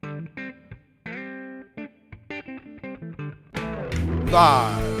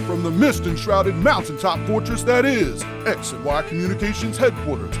Live from the mist-enshrouded mountaintop fortress that is X and Y Communications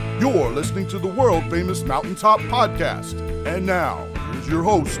headquarters, you're listening to the world-famous Mountaintop Podcast. And now, here's your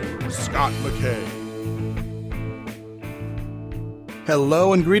host, Scott McKay.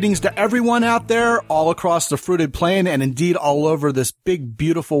 Hello and greetings to everyone out there all across the fruited plain and indeed all over this big,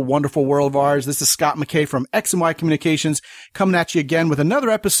 beautiful, wonderful world of ours. This is Scott McKay from X and Y Communications coming at you again with another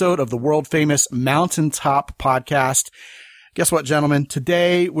episode of the world-famous Mountaintop Podcast. Guess what, gentlemen?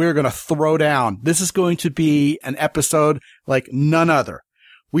 Today, we're going to throw down. This is going to be an episode like none other.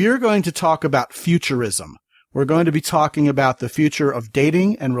 We are going to talk about futurism. We're going to be talking about the future of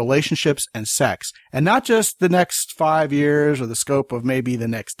dating and relationships and sex. And not just the next 5 years or the scope of maybe the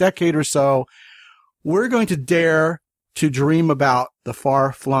next decade or so. We're going to dare to dream about the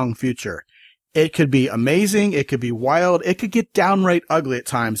far-flung future. It could be amazing. It could be wild. It could get downright ugly at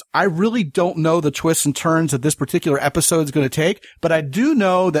times. I really don't know the twists and turns that this particular episode is going to take, but I do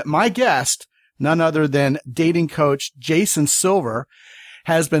know that my guest, none other than dating coach Jason Silver,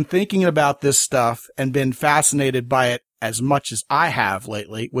 has been thinking about this stuff and been fascinated by it as much as I have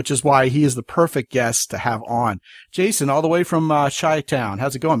lately, which is why he is the perfect guest to have on. Jason, all the way from Chi-Town.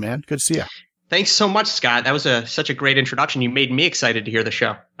 How's it going, man? Good to see you. Thanks so much, Scott. That was such a great introduction. You made me excited to hear the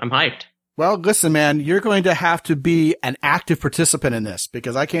show. I'm hyped. Well, listen, man, you're going to have to be an active participant in this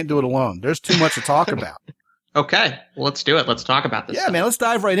because I can't do it alone. There's too much to talk about. Okay, well, let's do it. Let's talk about this. Yeah, man, let's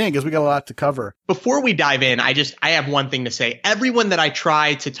dive right in because we got a lot to cover. Before we dive in, I have one thing to say. Everyone that I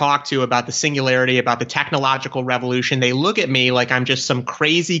try to talk to about the singularity, about the technological revolution, they look at me like I'm just some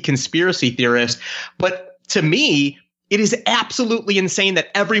crazy conspiracy theorist. But to me, it is absolutely insane that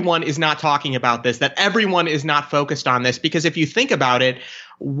everyone is not talking about this, that everyone is not focused on this. Because if you think about it,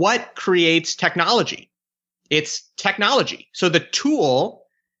 what creates technology? It's technology. So the tool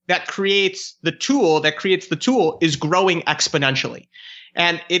that creates the tool is growing exponentially.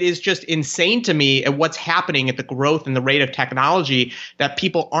 And it is just insane to me at what's happening at the growth and the rate of technology that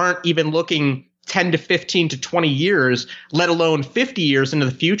people aren't even looking 10 to 15 to 20 years, let alone 50 years into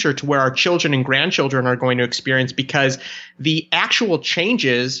the future to where our children and grandchildren are going to experience, because the actual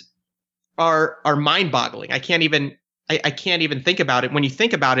changes are mind-boggling. I can't even think about it. When you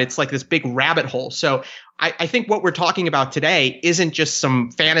think about it, it's like this big rabbit hole. So I think what we're talking about today isn't just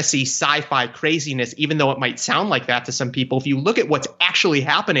some fantasy sci-fi craziness, even though it might sound like that to some people. If you look at what's actually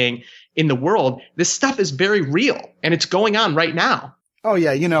happening in the world, this stuff is very real and it's going on right now. Oh,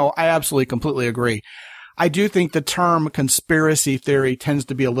 yeah. I absolutely completely agree. I do think the term conspiracy theory tends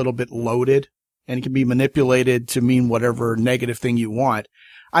to be a little bit loaded and it can be manipulated to mean whatever negative thing you want.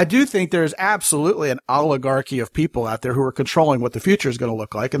 I do think there's absolutely an oligarchy of people out there who are controlling what the future is going to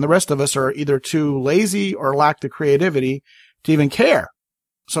look like. And the rest of us are either too lazy or lack the creativity to even care.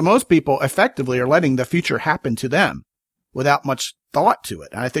 So most people effectively are letting the future happen to them without much thought to it.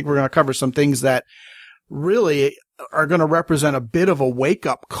 And I think we're going to cover some things that really are going to represent a bit of a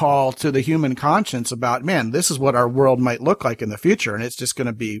wake-up call to the human conscience about, man, this is what our world might look like in the future. And it's just going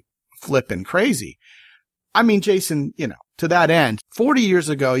to be flipping crazy. I mean, Jason, to that end, 40 years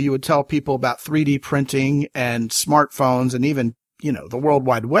ago, you would tell people about 3D printing and smartphones and even, the World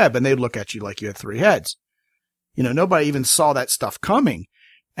Wide Web, and they'd look at you like you had three heads. Nobody even saw that stuff coming.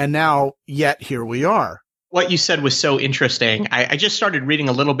 And now, yet here we are. What you said was so interesting. I just started reading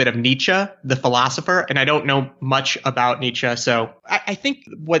a little bit of Nietzsche, the philosopher, and I don't know much about Nietzsche. So I think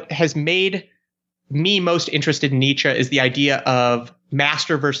what has made me most interested in Nietzsche is the idea of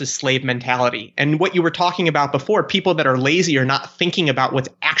master versus slave mentality. And what you were talking about before, people that are lazy are not thinking about what's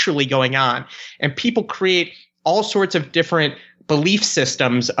actually going on. And people create all sorts of different belief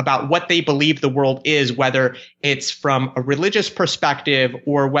systems about what they believe the world is, whether it's from a religious perspective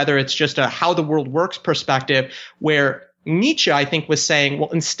or whether it's just a how the world works perspective, where Nietzsche, I think, was saying, well,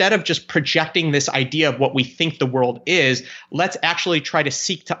 instead of just projecting this idea of what we think the world is, let's actually try to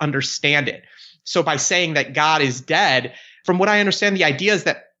seek to understand it. So by saying that God is dead, from what I understand, the idea is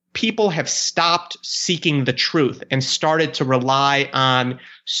that people have stopped seeking the truth and started to rely on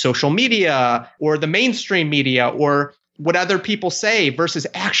social media or the mainstream media or what other people say versus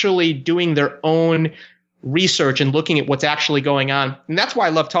actually doing their own research and looking at what's actually going on. And that's why I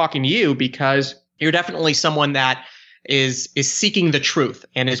love talking to you, because you're definitely someone that is seeking the truth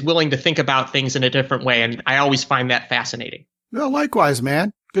and is willing to think about things in a different way. And I always find that fascinating. Well, likewise,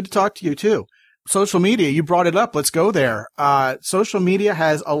 man. Good to talk to you too. Social media, you brought it up. Let's go there. Social media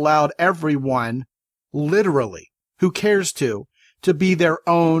has allowed everyone, literally, who cares to be their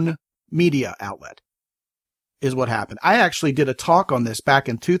own media outlet, is what happened. I actually did a talk on this back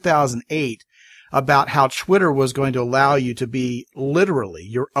in 2008 about how Twitter was going to allow you to be literally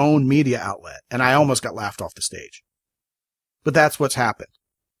your own media outlet. And I almost got laughed off the stage. But that's what's happened.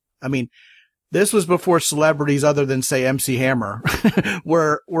 I mean, this was before celebrities other than, say, MC Hammer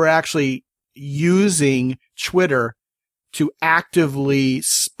were actually using Twitter to actively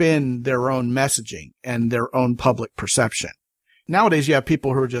spin their own messaging and their own public perception. Nowadays, you have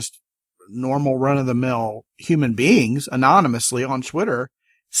people who are just normal run-of-the-mill human beings anonymously on Twitter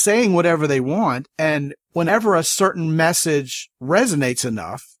saying whatever they want. And whenever a certain message resonates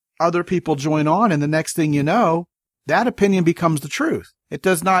enough, other people join on. And the next thing you know, that opinion becomes the truth. It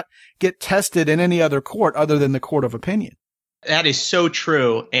does not get tested in any other court other than the court of opinion. That is so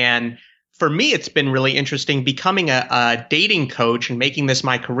true. And for me, it's been really interesting becoming a dating coach and making this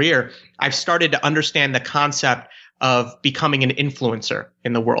my career. I've started to understand the concept of becoming an influencer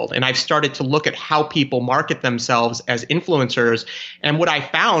in the world. And I've started to look at how people market themselves as influencers. And what I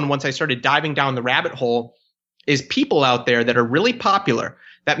found once I started diving down the rabbit hole is people out there that are really popular,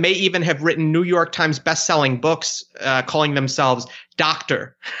 that may even have written New York Times bestselling books, calling themselves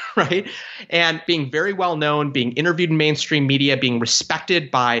doctor, right? And being very well known, being interviewed in mainstream media, being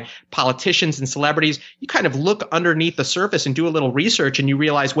respected by politicians and celebrities. You kind of look underneath the surface and do a little research and you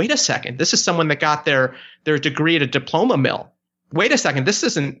realize, wait a second, this is someone that got their degree at a diploma mill. Wait a second, this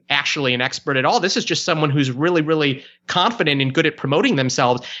isn't actually an expert at all. This is just someone who's really, really confident and good at promoting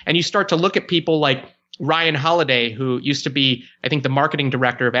themselves. And you start to look at people like Ryan Holiday, who used to be, I think, the marketing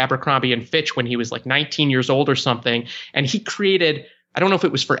director of Abercrombie and Fitch when he was like 19 years old or something. And he created, I don't know if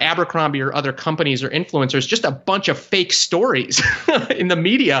it was for Abercrombie or other companies or influencers, just a bunch of fake stories in the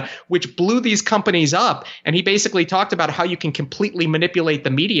media, which blew these companies up. And he basically talked about how you can completely manipulate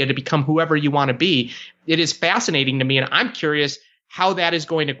the media to become whoever you want to be. It is fascinating to me. And I'm curious how that is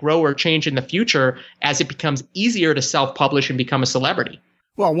going to grow or change in the future as it becomes easier to self-publish and become a celebrity.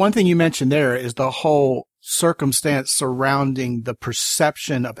 Well, one thing you mentioned there is the whole circumstance surrounding the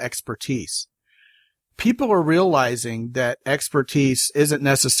perception of expertise. People are realizing that expertise isn't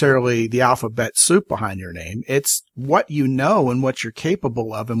necessarily the alphabet soup behind your name. It's what you know and what you're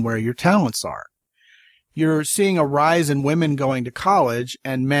capable of and where your talents are. You're seeing a rise in women going to college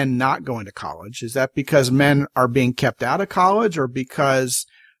and men not going to college. Is that because men are being kept out of college or because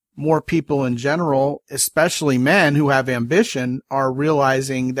more people in general, especially men who have ambition, are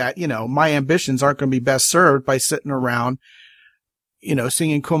realizing that, my ambitions aren't going to be best served by sitting around,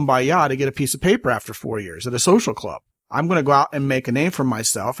 singing Kumbaya to get a piece of paper after 4 years at a social club. I'm going to go out and make a name for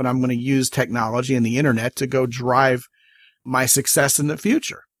myself, and I'm going to use technology and the internet to go drive my success in the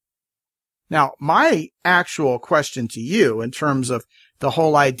future. Now, my actual question to you in terms of the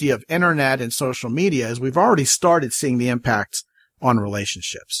whole idea of internet and social media is we've already started seeing the impacts on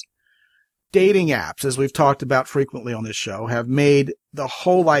relationships. Dating apps, as we've talked about frequently on this show, have made the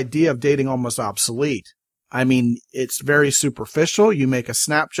whole idea of dating almost obsolete. I mean, it's very superficial. You make a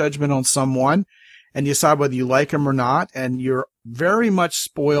snap judgment on someone and you decide whether you like them or not, and you're very much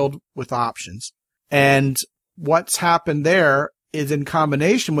spoiled with options. And what's happened there is in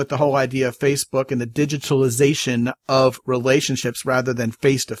combination with the whole idea of Facebook and the digitalization of relationships rather than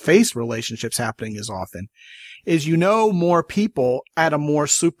face-to-face relationships happening as often, is more people at a more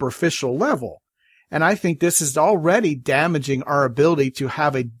superficial level. And I think this is already damaging our ability to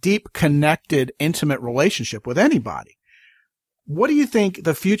have a deep, connected, intimate relationship with anybody. What do you think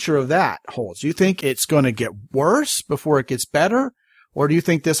the future of that holds? Do you think it's going to get worse before it gets better? Or do you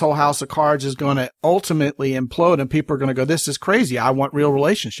think this whole house of cards is going to ultimately implode and people are going to go, this is crazy, I want real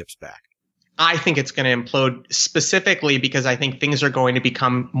relationships back? I think it's going to implode specifically because I think things are going to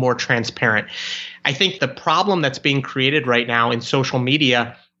become more transparent. I think the problem that's being created right now in social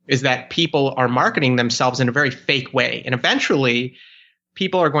media is that people are marketing themselves in a very fake way. And eventually,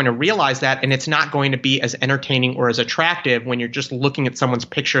 people are going to realize that, and it's not going to be as entertaining or as attractive when you're just looking at someone's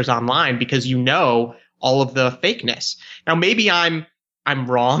pictures online because you know all of the fakeness. Now, maybe I'm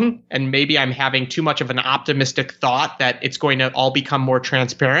wrong, and maybe I'm having too much of an optimistic thought that it's going to all become more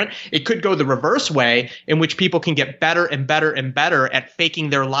transparent. It could go the reverse way, in which people can get better and better and better at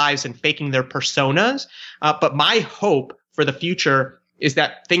faking their lives and faking their personas. But my hope for the future is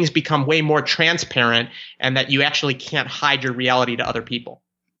that things become way more transparent and that you actually can't hide your reality to other people.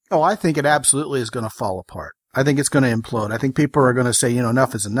 Oh, I think it absolutely is going to fall apart. I think it's going to implode. I think people are going to say,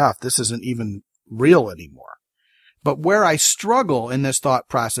 enough is enough. This isn't even real anymore. But where I struggle in this thought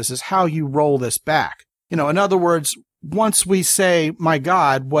process is how you roll this back. In other words, once we say, my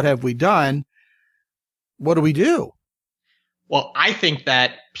God, what have we done? What do we do? Well, I think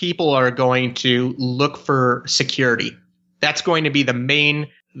that people are going to look for security. That's going to be the main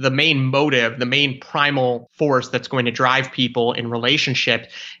motive, the main primal force that's going to drive people in relationships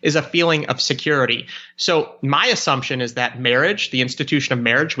is a feeling of security. So my assumption is that marriage, the institution of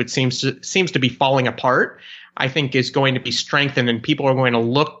marriage, which seems to be falling apart. I think is going to be strengthened, and people are going to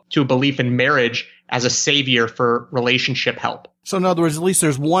look to a belief in marriage as a savior for relationship help. So in other words, at least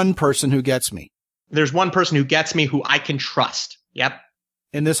there's one person who gets me. There's one person who gets me who I can trust. Yep.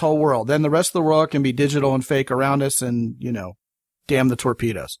 In this whole world. Then the rest of the world can be digital and fake around us and, damn the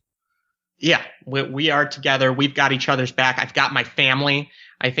torpedoes. Yeah, we are together. We've got each other's back. I've got my family.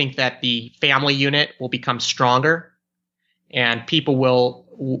 I think that the family unit will become stronger, and people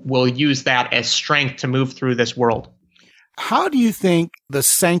will use that as strength to move through this world. How do you think the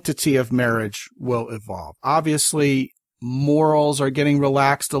sanctity of marriage will evolve? Obviously, morals are getting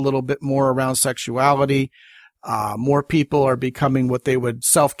relaxed a little bit more around sexuality. More people are becoming what they would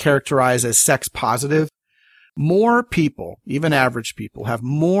self-characterize as sex positive. More people, even average people, have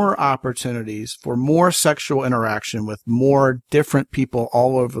more opportunities for more sexual interaction with more different people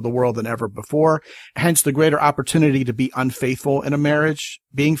all over the world than ever before. Hence the greater opportunity to be unfaithful in a marriage.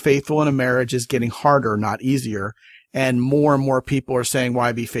 Being faithful in a marriage is getting harder, not easier. And more people are saying,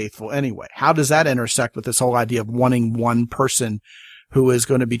 why be faithful anyway? How does that intersect with this whole idea of wanting one person who is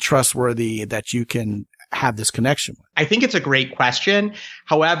going to be trustworthy that you can have this connection with? I think it's a great question.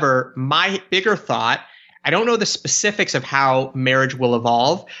 However, my bigger thought, I don't know the specifics of how marriage will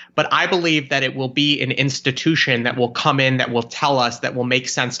evolve, but I believe that it will be an institution that will come in, that will tell us, that will make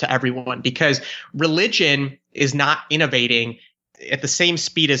sense to everyone, because religion is not innovating at the same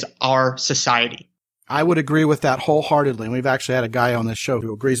speed as our society. I would agree with that wholeheartedly. And we've actually had a guy on this show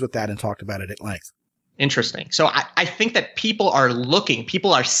who agrees with that and talked about it at length. Interesting. So I think that people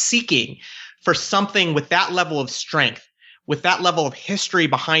are seeking for something with that level of strength, with that level of history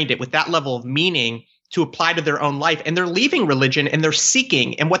behind it, with that level of meaning to apply to their own life. And they're leaving religion and they're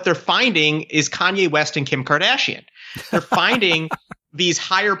seeking. And what they're finding is Kanye West and Kim Kardashian. They're finding these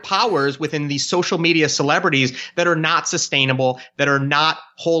higher powers within these social media celebrities that are not sustainable, that are not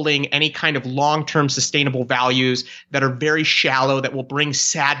holding any kind of long-term sustainable values, that are very shallow, that will bring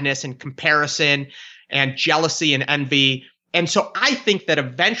sadness and comparison and jealousy and envy. And so I think that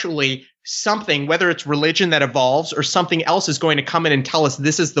eventually something, whether it's religion that evolves or something else, is going to come in and tell us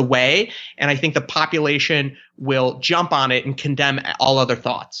this is the way. And I think the population will jump on it and condemn all other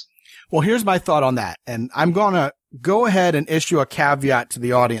thoughts. Well, here's my thought on that. And I'm going to go ahead and issue a caveat to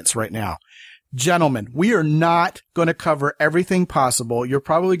the audience right now. Gentlemen, we are not going to cover everything possible. You're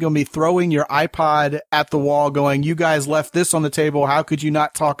probably going to be throwing your iPod at the wall going, you guys left this on the table. How could you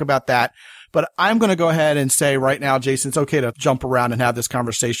not talk about that? But I'm going to go ahead and say right now, Jason, it's okay to jump around and have this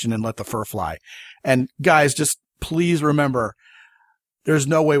conversation and let the fur fly. And guys, just please remember, there's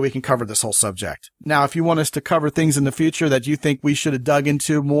no way we can cover this whole subject. Now, if you want us to cover things in the future that you think we should have dug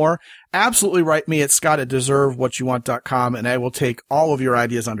into more, absolutely write me at scott@deservewhatyoumwant.com, and I will take all of your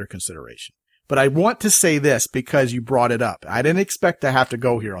ideas under consideration. But I want to say this because you brought it up. I didn't expect to have to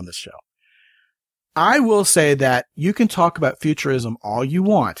go here on this show. I will say that you can talk about futurism all you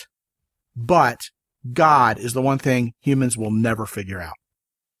want, but God is the one thing humans will never figure out.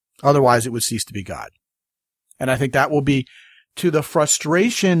 Otherwise, it would cease to be God. And I think that will be to the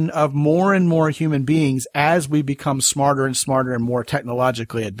frustration of more and more human beings as we become smarter and smarter and more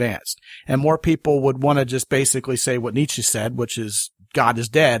technologically advanced. And more people would want to just basically say what Nietzsche said, which is God is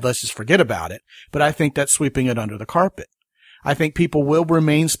dead. Let's just forget about it. But I think that's sweeping it under the carpet. I think people will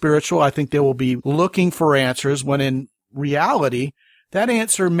remain spiritual. I think they will be looking for answers when in reality, that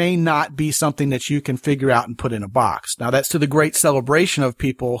answer may not be something that you can figure out and put in a box. Now, that's to the great celebration of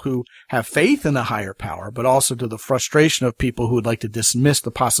people who have faith in the higher power, but also to the frustration of people who would like to dismiss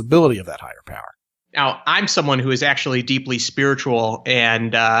the possibility of that higher power. Now, I'm someone who is actually deeply spiritual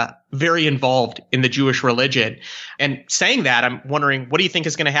and very involved in the Jewish religion. And saying that, I'm wondering, what do you think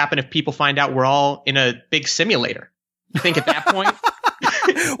is going to happen if people find out we're all in a big simulator? You think at that point?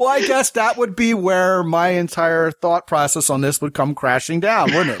 Well, I guess that would be where my entire thought process on this would come crashing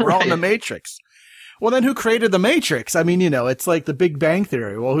down, wouldn't it? We're all in the Matrix. Well, then who created the Matrix? I mean, it's like the Big Bang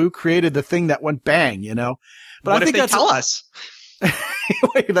Theory. Well, who created the thing that went bang, But what I think if they tell us?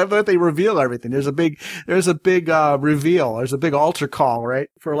 Wait, I thought they reveal everything. There's a big reveal. There's a big altar call, right?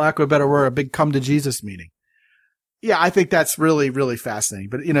 For lack of a better word, a big come to Jesus meeting. Yeah, I think that's really, really fascinating.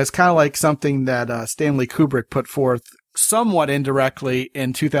 But, it's kind of like something that Stanley Kubrick put forth somewhat indirectly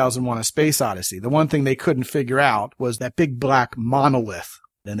in 2001: A Space Odyssey. The one thing they couldn't figure out was that big black monolith,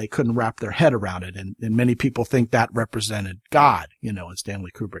 and they couldn't wrap their head around it. And many people think that represented God, in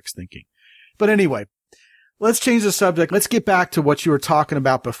Stanley Kubrick's thinking. But anyway, let's change the subject. Let's get back to what you were talking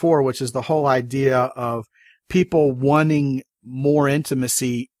about before, which is the whole idea of people wanting more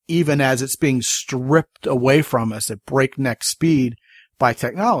intimacy, even as it's being stripped away from us at breakneck speed by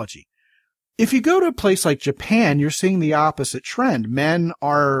technology. If you go to a place like Japan, you're seeing the opposite trend. Men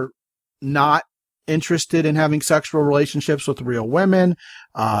are not interested in having sexual relationships with real women.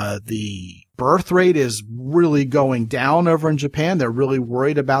 The birth rate is really going down over in Japan. They're really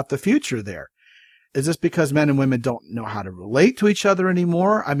worried about the future there. Is this because men and women don't know how to relate to each other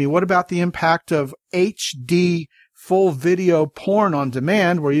anymore? I mean, what about the impact of HD full video porn on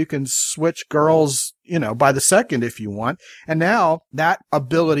demand where you can switch girls, by the second if you want? And now that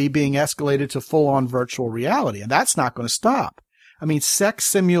ability being escalated to full on virtual reality, and that's not going to stop. I mean, sex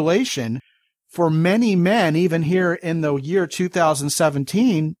simulation for many men, even here in the year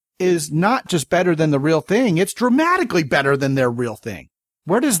 2017, is not just better than the real thing. It's dramatically better than their real thing.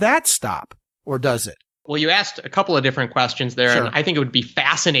 Where does that stop? Or does it? Well, you asked a couple of different questions there, Sure. and I think it would be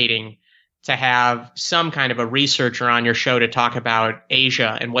fascinating to have some kind of a researcher on your show to talk about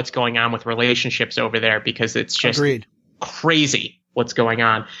Asia and what's going on with relationships over there, because it's just Agreed. Crazy what's going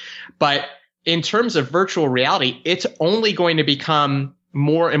on. But in terms of virtual reality, it's only going to become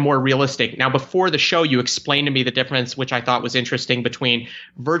more and more realistic. Now, before the show, you explained to me the difference, which I thought was interesting, between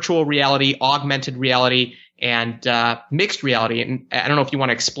virtual reality, augmented reality, and mixed reality. And I don't know if you want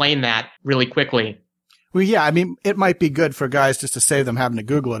to explain that really quickly. Well, yeah, I mean, it might be good for guys just to save them having to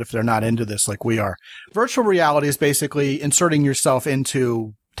Google it if they're not into this like we are. Virtual reality is basically inserting yourself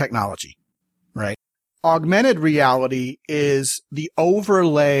into technology, right? Augmented reality is the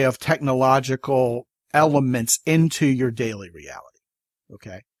overlay of technological elements into your daily reality.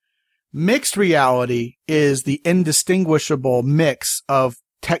 Okay. Mixed reality is the indistinguishable mix of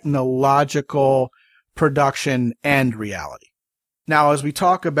technological production and reality. Now, as we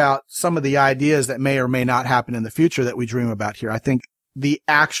talk about some of the ideas that may or may not happen in the future that we dream about here, I think the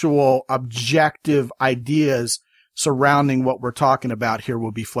actual objective ideas surrounding what we're talking about here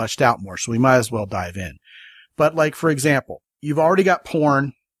will be fleshed out more. So we might as well dive in. But like, for example, you've already got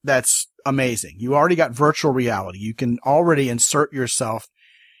porn. That's amazing. You already got virtual reality. You can already insert yourself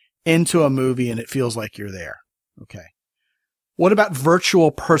into a movie and it feels like you're there. Okay. What about virtual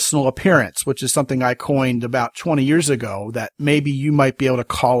personal appearance, which is something I coined about 20 years ago, that maybe you might be able to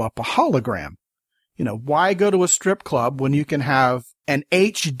call up a hologram? Why go to a strip club when you can have an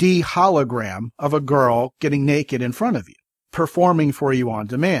HD hologram of a girl getting naked in front of you, performing for you on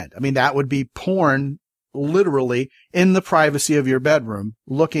demand? I mean, that would be porn literally in the privacy of your bedroom,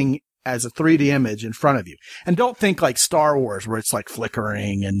 looking as a 3D image in front of you. And don't think like Star Wars where it's like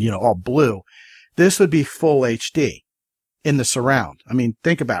flickering and, all blue. This would be full HD in the surround. I mean,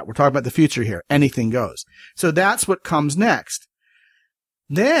 think about it. We're talking about the future here. Anything goes. So that's what comes next.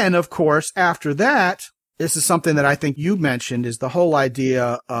 Then, of course, after that, this is something that I think you mentioned, is the whole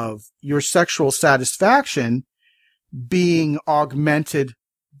idea of your sexual satisfaction being augmented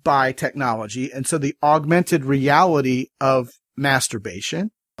by technology. And so the augmented reality of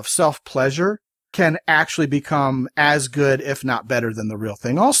masturbation, of self-pleasure, can actually become as good, if not better, than the real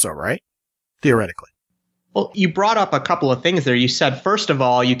thing also, right? Theoretically. Well, you brought up a couple of things there. You said, first of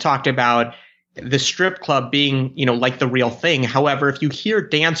all, you talked about the strip club being, like the real thing. However, if you hear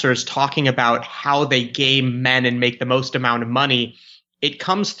dancers talking about how they game men and make the most amount of money, it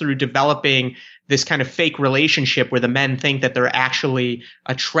comes through developing this kind of fake relationship where the men think that they're actually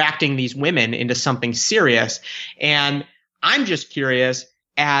attracting these women into something serious. And I'm just curious,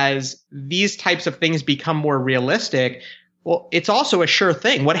 as these types of things become more realistic, well, it's also a sure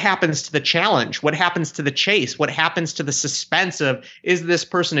thing. What happens to the challenge? What happens to the chase? What happens to the suspense of, is this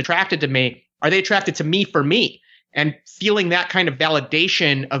person attracted to me? Are they attracted to me for me? And feeling that kind of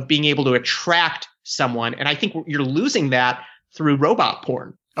validation of being able to attract someone. And I think you're losing that through robot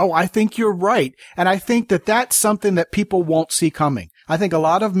porn. Oh, I think you're right. And I think that that's something that people won't see coming. I think a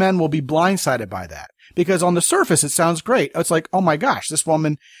lot of men will be blindsided by that because on the surface, it sounds great. It's like, oh my gosh, this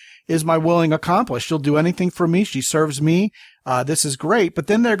woman is my willing accomplice. She'll do anything for me. She serves me. This is great. But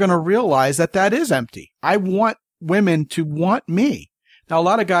then they're going to realize that that is empty. I want women to want me. Now, a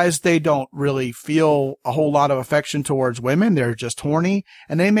lot of guys, they don't really feel a whole lot of affection towards women. They're just horny,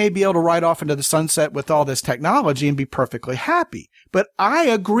 and they may be able to ride off into the sunset with all this technology and be perfectly happy. But I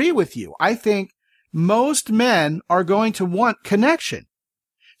agree with you. I think most men are going to want connection.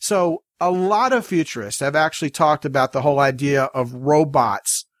 So a lot of futurists have actually talked about the whole idea of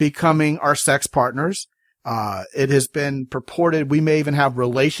robots becoming our sex partners. It has been purported we may even have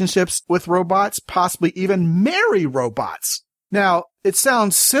relationships with robots, possibly even marry robots. Now, it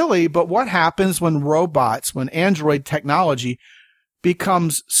sounds silly, but what happens when Android technology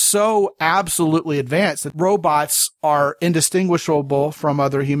becomes so absolutely advanced that robots are indistinguishable from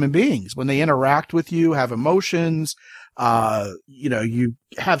other human beings? When they interact with you, have emotions, you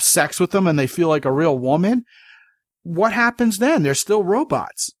have sex with them and they feel like a real woman. What happens then? They're still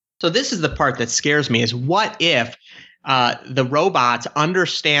robots. So this is the part that scares me, is what if the robots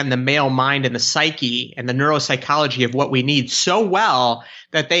understand the male mind and the psyche and the neuropsychology of what we need so well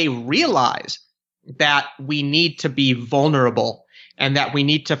that they realize that we need to be vulnerable and that we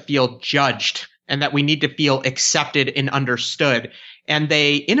need to feel judged and that we need to feel accepted and understood. And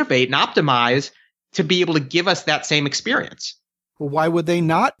they innovate and optimize to be able to give us that same experience. Well, why would they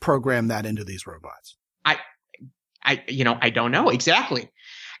not program that into these robots? I don't know exactly.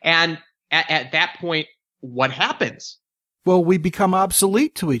 And at that point, what happens? Well, we become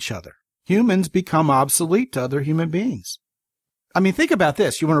obsolete to each other. Humans become obsolete to other human beings. I mean, think about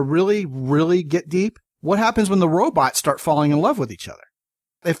this. You want to really, really get deep? What happens when the robots start falling in love with each other?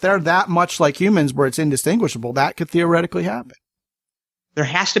 If they're that much like humans where it's indistinguishable, that could theoretically happen. There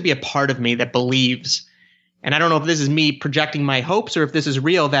has to be a part of me that believes, and I don't know if this is me projecting my hopes or if this is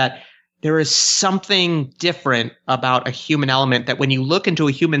real, that there is something different about a human element that when you look into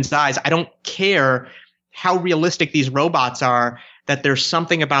a human's eyes, I don't care how realistic these robots are, that there's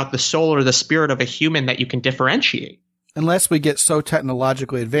something about the soul or the spirit of a human that you can differentiate. Unless we get so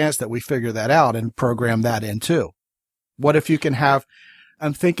technologically advanced that we figure that out and program that in too. What if you can have,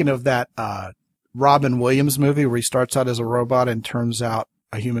 I'm thinking of that Robin Williams movie where he starts out as a robot and turns out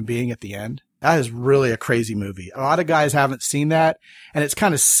a human being at the end. That is really a crazy movie. A lot of guys haven't seen that, and it's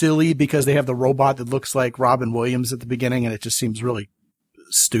kind of silly because they have the robot that looks like Robin Williams at the beginning, and it just seems really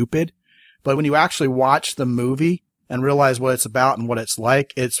stupid. But when you actually watch the movie and realize what it's about and what it's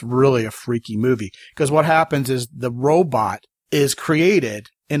like, it's really a freaky movie. Because what happens is the robot is created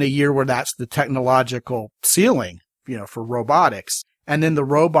in a year where that's the technological ceiling, for robotics. And then the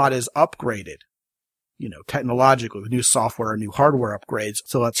robot is upgraded, technologically with new software and new hardware upgrades.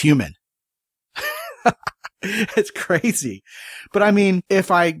 So it's human. It's crazy. But I mean, if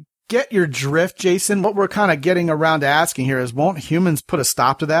I get your drift, Jason, what we're kind of getting around to asking here is, won't humans put a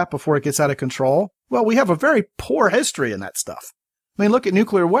stop to that before it gets out of control? Well, we have a very poor history in that stuff. I mean, look at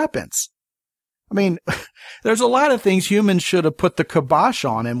nuclear weapons. I mean, there's a lot of things humans should have put the kibosh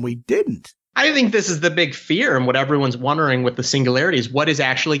on, and we didn't. I think this is the big fear, and what everyone's wondering with the singularity is what is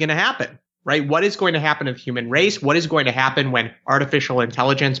actually going to happen, right? What is going to happen to the human race? What is going to happen when artificial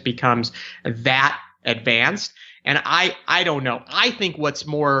intelligence becomes that advanced? And I don't know. I think what's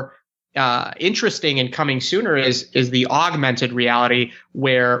more interesting and coming sooner is the augmented reality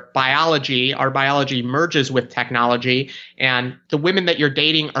where our biology merges with technology, and the women that you're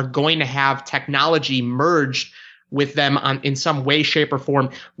dating are going to have technology merged with them in some way, shape, or form,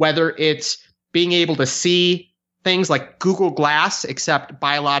 whether it's being able to see things like Google Glass, except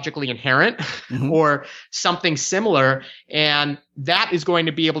biologically inherent, or something similar. And that is going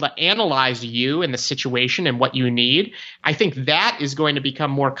to be able to analyze you and the situation and what you need. I think that is going to become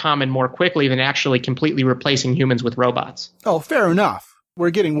more common more quickly than actually completely replacing humans with robots. Oh, fair enough.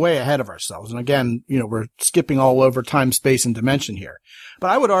 We're getting way ahead of ourselves. And again, we're skipping all over time, space, and dimension here. But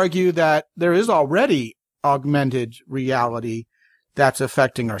I would argue that there is already augmented reality that's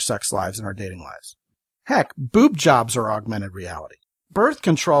affecting our sex lives and our dating lives. Heck, boob jobs are augmented reality. Birth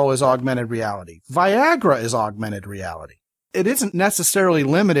control is augmented reality. Viagra is augmented reality. It isn't necessarily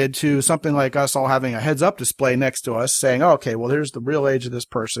limited to something like us all having a heads-up display next to us saying, oh, okay, well, here's the real age of this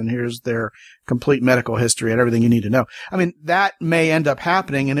person. Here's their complete medical history and everything you need to know. I mean, that may end up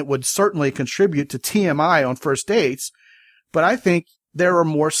happening, and it would certainly contribute to TMI on first dates. But I think there are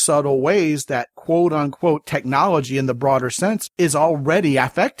more subtle ways that quote unquote technology in the broader sense is already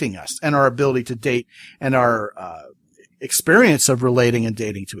affecting us and our ability to date and our experience of relating and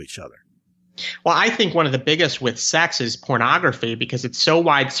dating to each other. Well, I think one of the biggest with sex is pornography because it's so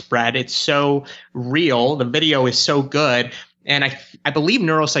widespread. It's so real. The video is so good. And I believe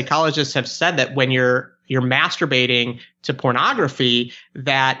neuropsychologists have said that when you're masturbating to pornography,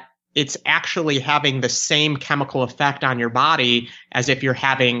 that it's actually having the same chemical effect on your body as if you're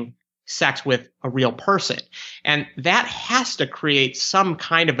having sex with a real person. And that has to create some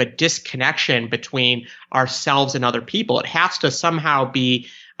kind of a disconnection between ourselves and other people. It has to somehow be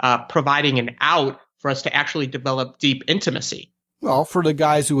providing an out for us to actually develop deep intimacy. Well, for the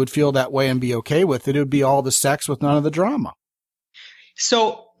guys who would feel that way and be okay with it, it would be all the sex with none of the drama.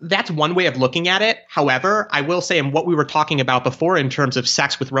 So that's one way of looking at it. However, I will say, and what we were talking about before in terms of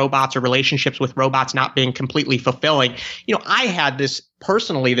sex with robots or relationships with robots not being completely fulfilling, I had this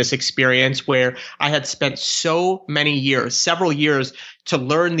experience where I had spent so many years, several years, to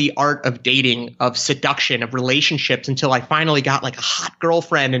learn the art of dating, of seduction, of relationships until I finally got like a hot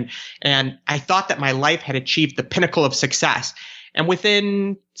girlfriend. And I thought that my life had achieved the pinnacle of success. And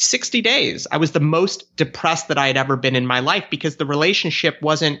within 60 days, I was the most depressed that I had ever been in my life because the relationship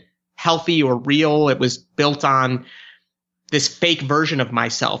wasn't healthy or real. It was built on this fake version of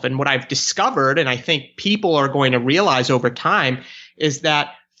myself. And what I've discovered, and I think people are going to realize over time, is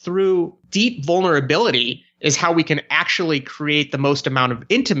that through deep vulnerability is how we can actually create the most amount of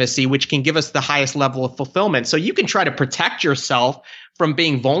intimacy, which can give us the highest level of fulfillment. So you can try to protect yourself from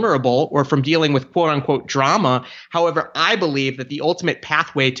being vulnerable or from dealing with quote unquote drama. However, I believe that the ultimate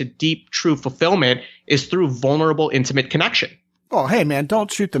pathway to deep, true fulfillment is through vulnerable, intimate connection. Oh, hey, man,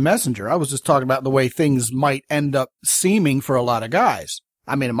 don't shoot the messenger. I was just talking about the way things might end up seeming for a lot of guys.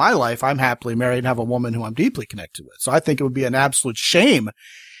 I mean, in my life, I'm happily married and have a woman who I'm deeply connected with. So I think it would be an absolute shame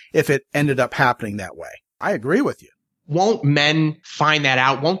if it ended up happening that way. I agree with you. Won't men find that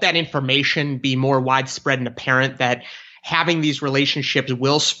out? Won't that information be more widespread and apparent that having these relationships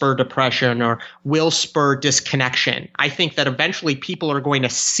will spur depression or will spur disconnection? I think that eventually people are going to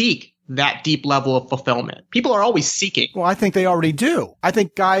seek that deep level of fulfillment. People are always seeking. Well, I think they already do. I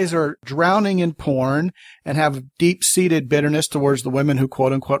think guys are drowning in porn and have deep-seated bitterness towards the women who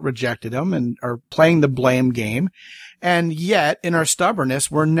quote unquote rejected them and are playing the blame game. And yet, in our stubbornness,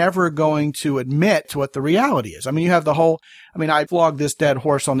 we're never going to admit to what the reality is. I mean, you have I flog this dead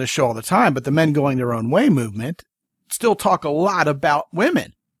horse on this show all the time, but the men going their own way movement still talk a lot about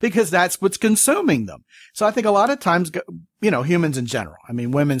women because that's what's consuming them. So I think a lot of times, humans in general, I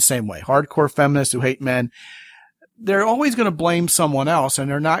mean, women same way, hardcore feminists who hate men, they're always going to blame someone else and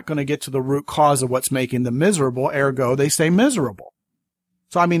they're not going to get to the root cause of what's making them miserable. Ergo, they stay miserable.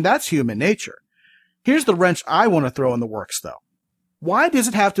 So, I mean, that's human nature. Here's the wrench I want to throw in the works, though. Why does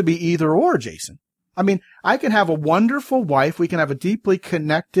it have to be either or, Jason? I mean, I can have a wonderful wife. We can have a deeply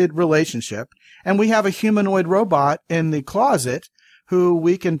connected relationship, and we have a humanoid robot in the closet who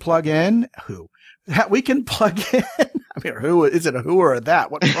we can plug in. We can plug in. I mean, who is it? A who or a that?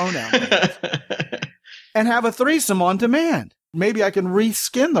 What pronoun? And have a threesome on demand. Maybe I can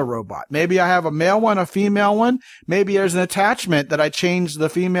reskin the robot. Maybe I have a male one, a female one. Maybe there's an attachment that I change the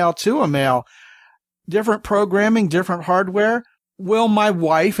female to a male. Different programming, different hardware. Will my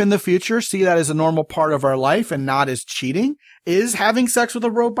wife in the future see that as a normal part of our life and not as cheating? Is having sex with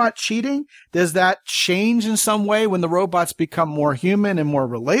a robot cheating? Does that change in some way when the robots become more human and more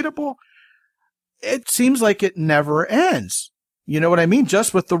relatable? It seems like it never ends. You know what I mean?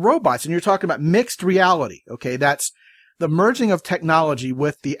 Just with the robots. And you're talking about mixed reality. Okay. That's the merging of technology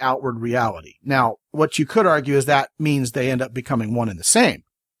with the outward reality. Now, what you could argue is that means they end up becoming one and the same.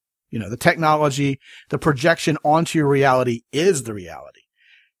 The technology, the projection onto your reality is the reality.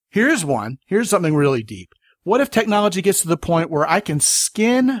 Here's something really deep. What if technology gets to the point where I can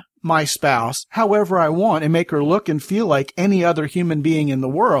skin my spouse however I want and make her look and feel like any other human being in the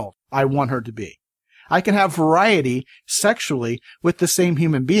world I want her to be? I can have variety sexually with the same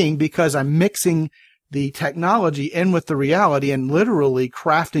human being because I'm mixing the technology in with the reality and literally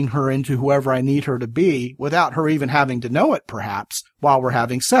crafting her into whoever I need her to be without her even having to know it, perhaps, while we're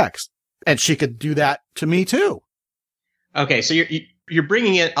having sex. And she could do that to me too. Okay, so you're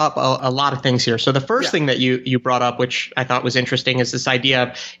bringing it up a lot of things here. So the first thing that you brought up, which I thought was interesting, is this idea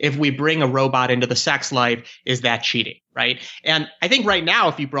of if we bring a robot into the sex life, is that cheating, right? And I think right now,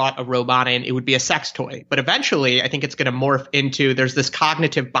 if you brought a robot in, it would be a sex toy. But eventually, I think it's going to morph into, there's this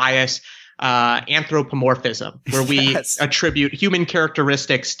cognitive bias, anthropomorphism, where we attribute human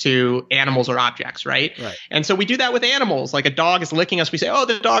characteristics to animals or objects, right? And so we do that with animals. Like a dog is licking us. We say, oh,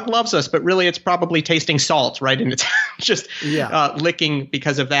 the dog loves us, but really it's probably tasting salt, right? And it's just licking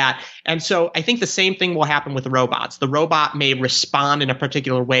because of that. And so I think the same thing will happen with the robots. The robot may respond in a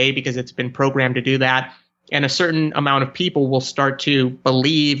particular way because it's been programmed to do that. And a certain amount of people will start to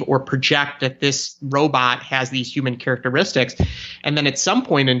believe or project that this robot has these human characteristics. And then at some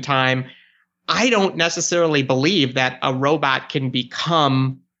point in time, I don't necessarily believe that a robot can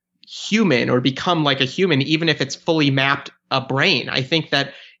become human or become like a human, even if it's fully mapped a brain.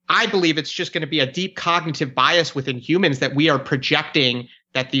 I believe it's just going to be a deep cognitive bias within humans that we are projecting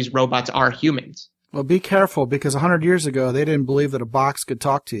that these robots are humans. Well, be careful, because 100 years ago, they didn't believe that a box could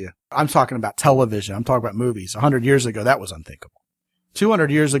talk to you. I'm talking about television. I'm talking about movies. 100 years ago, that was unthinkable.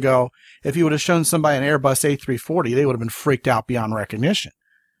 200 years ago, if you would have shown somebody an Airbus A340, they would have been freaked out beyond recognition.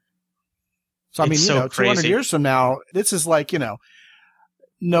 So, I mean, 200 years from now, this is like,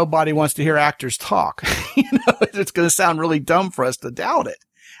 nobody wants to hear actors talk. It's going to sound really dumb for us to doubt it.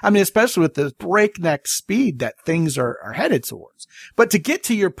 I mean, especially with the breakneck speed that things are headed towards. But to get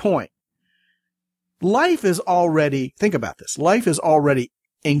to your point, think about this. Life is already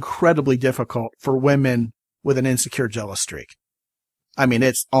incredibly difficult for women with an insecure, jealous streak. I mean,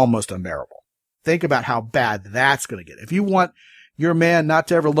 it's almost unbearable. Think about how bad that's going to get. If you want your man not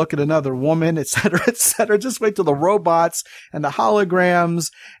to ever look at another woman, et cetera, et cetera. Just wait till the robots and the holograms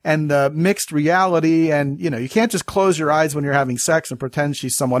and the mixed reality. And, you can't just close your eyes when you're having sex and pretend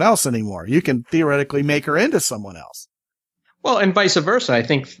she's someone else anymore. You can theoretically make her into someone else. Well, and vice versa. I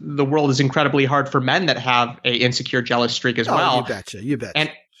think the world is incredibly hard for men that have a insecure, jealous streak as well. You betcha.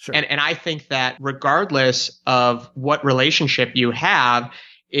 And, sure. and I think that regardless of what relationship you have,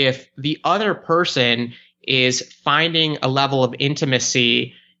 if the other person is finding a level of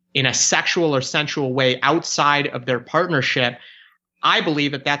intimacy in a sexual or sensual way outside of their partnership, I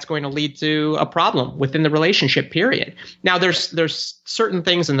believe that that's going to lead to a problem within the relationship period. Now, there's certain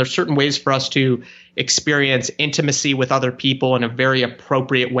things and there's certain ways for us to experience intimacy with other people in a very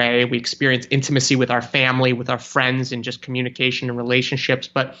appropriate way. We experience intimacy with our family, with our friends, and just communication and relationships.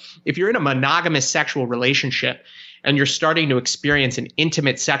 But if you're in a monogamous sexual relationship and you're starting to experience an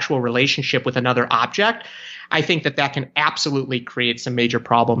intimate sexual relationship with another object, I think that can absolutely create some major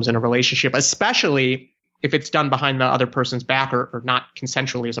problems in a relationship, especially if it's done behind the other person's back or not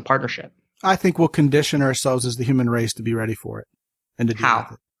consensually as a partnership. I think we'll condition ourselves as the human race to be ready for it and to deal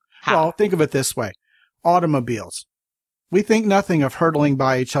with it. How? Well, think of it this way. Automobiles. We think nothing of hurtling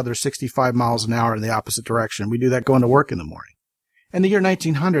by each other 65 miles an hour in the opposite direction. We do that going to work in the morning. In the year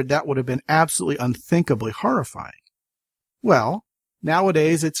 1900, that would have been absolutely unthinkably horrifying. Well,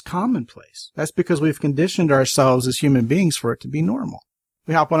 nowadays it's commonplace. That's because we've conditioned ourselves as human beings for it to be normal.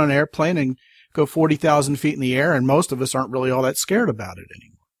 We hop on an airplane and go 40,000 feet in the air, and most of us aren't really all that scared about it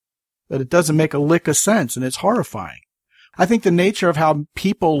anymore. But it doesn't make a lick of sense, and it's horrifying. I think the nature of how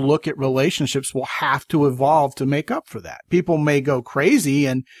people look at relationships will have to evolve to make up for that. People may go crazy,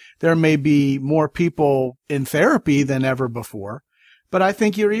 and there may be more people in therapy than ever before. But I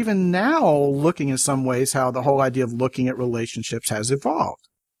think you're even now looking in some ways how the whole idea of looking at relationships has evolved.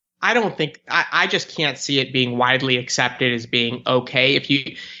 I don't think I just can't see it being widely accepted as being okay.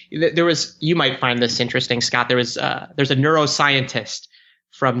 You might find this interesting, Scott. there's a neuroscientist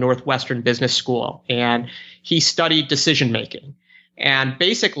from Northwestern Business School, and he studied decision making. And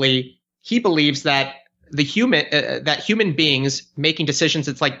basically, he believes that human beings making decisions,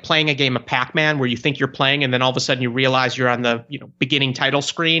 it's like playing a game of Pac-Man where you think you're playing, and then all of a sudden you realize you're on the beginning title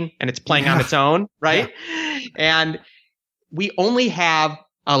screen and it's playing on its own, right? Yeah. And we only have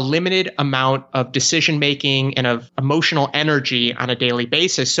a limited amount of decision making and of emotional energy on a daily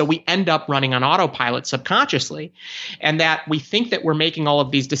basis. So we end up running on autopilot subconsciously, and that we think that we're making all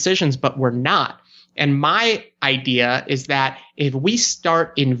of these decisions, but we're not. And my idea is that if we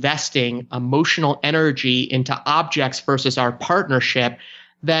start investing emotional energy into objects versus our partnership,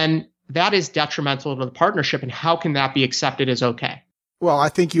 then that is detrimental to the partnership. And how can that be accepted as okay? Well, I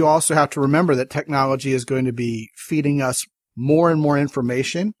think you also have to remember that technology is going to be feeding us more and more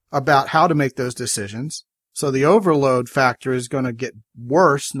information about how to make those decisions. So the overload factor is going to get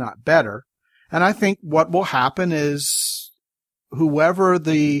worse, not better. And I think what will happen is whoever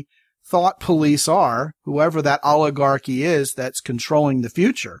the thought police are, whoever that oligarchy is that's controlling the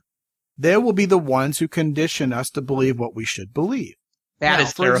future, they will be the ones who condition us to believe what we should believe. That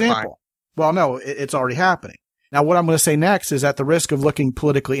is terrifying. For example, well, no, it's already happening. Now, what I'm going to say next is at the risk of looking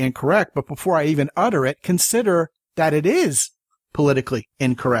politically incorrect, but before I even utter it, consider that it is politically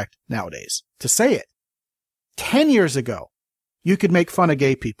incorrect nowadays to say it. 10 years ago, you could make fun of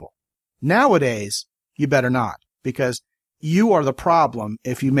gay people. Nowadays, you better not, because you are the problem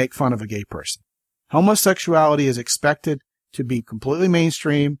if you make fun of a gay person. Homosexuality is expected to be completely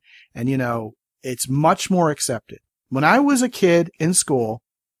mainstream, and, it's much more accepted. When I was a kid in school,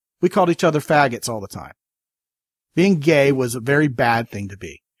 we called each other faggots all the time. Being gay was a very bad thing to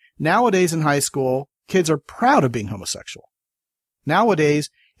be. Nowadays in high school, kids are proud of being homosexual. Nowadays,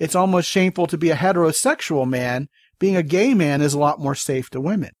 it's almost shameful to be a heterosexual man. Being a gay man is a lot more safe to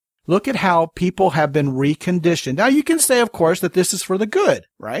women. Look at how people have been reconditioned. Now, you can say, of course, that this is for the good,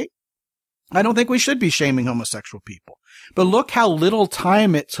 right? I don't think we should be shaming homosexual people. But look how little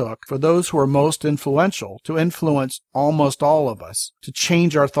time it took for those who are most influential to influence almost all of us to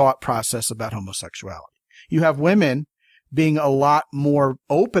change our thought process about homosexuality. You have women being a lot more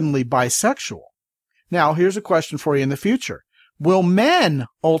openly bisexual. Now, here's a question for you in the future. Will men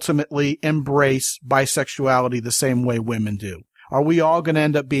ultimately embrace bisexuality the same way women do? Are we all going to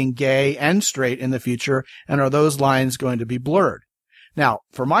end up being gay and straight in the future, and are those lines going to be blurred? Now,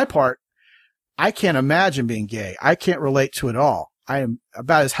 for my part, I can't imagine being gay. I can't relate to it all. I am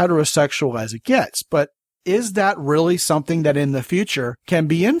about as heterosexual as it gets. But is that really something that in the future can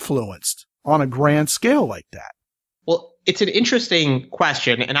be influenced on a grand scale like that? Well, it's an interesting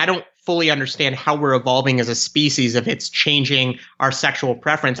question, and I don't fully understand how we're evolving as a species, if it's changing our sexual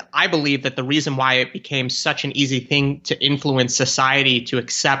preference. I believe that the reason why it became such an easy thing to influence society to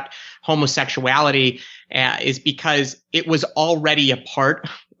accept homosexuality is because it was already a part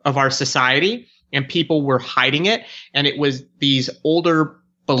of our society and people were hiding it. And it was these older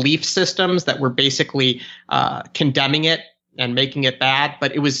belief systems that were basically condemning it and making it bad.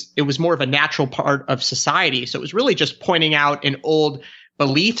 But it was more of a natural part of society. So it was really just pointing out an old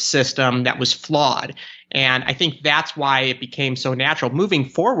belief system that was flawed. And I think that's why it became so natural. Moving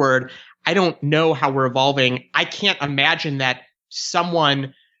forward, I don't know how we're evolving. I can't imagine that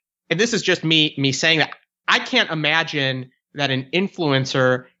someone, and this is just me saying that, I can't imagine that an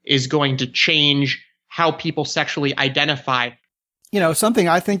influencer is going to change how people sexually identify. Something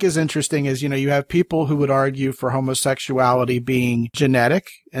I think is interesting is, you have people who would argue for homosexuality being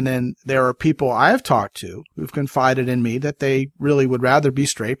genetic. And then there are people I have talked to who've confided in me that they really would rather be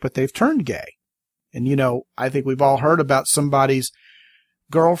straight, but they've turned gay. And, I think we've all heard about somebody's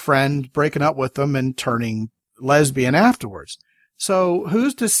girlfriend breaking up with them and turning lesbian afterwards. So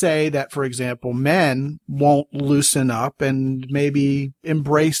who's to say that, for example, men won't loosen up and maybe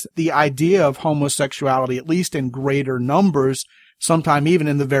embrace the idea of homosexuality, at least in greater numbers, sometime even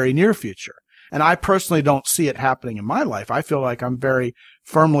in the very near future? And I personally don't see it happening in my life. I feel like I'm very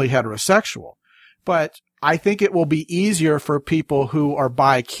firmly heterosexual. But I think it will be easier for people who are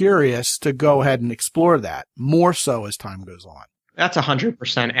bi-curious to go ahead and explore that, more so as time goes on. That's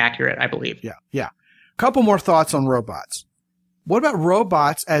 100% accurate, I believe. Yeah. Couple more thoughts on robots. What about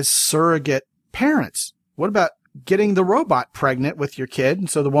robots as surrogate parents? What about getting the robot pregnant with your kid, and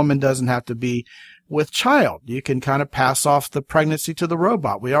so the woman doesn't have to be with child? You can kind of pass off the pregnancy to the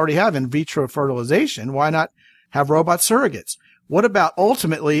robot. We already have in vitro fertilization. Why not have robot surrogates? What about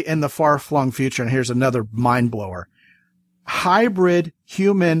ultimately in the far-flung future, and here's another mind blower, hybrid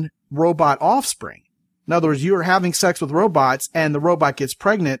human robot offspring? In other words, you are having sex with robots and the robot gets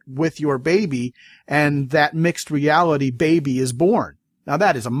pregnant with your baby and that mixed reality baby is born. Now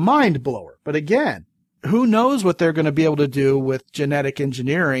that is a mind blower. But again, who knows what they're going to be able to do with genetic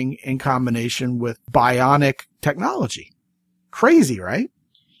engineering in combination with bionic technology? Crazy, right?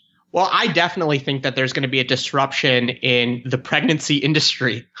 Well, I definitely think that there's going to be a disruption in the pregnancy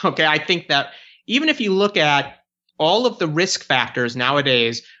industry. Okay. I think that even if you look at all of the risk factors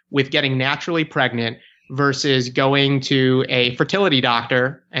nowadays with getting naturally pregnant versus going to a fertility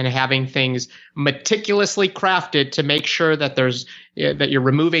doctor and having things meticulously crafted to make sure that that you're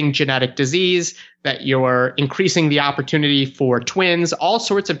removing genetic disease, that you're increasing the opportunity for twins, all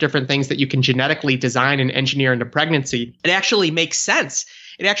sorts of different things that you can genetically design and engineer into pregnancy. It actually makes sense.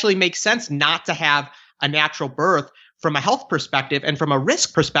 It actually makes sense not to have a natural birth from a health perspective and from a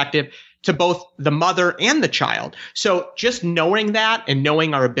risk perspective to both the mother and the child. So just knowing that and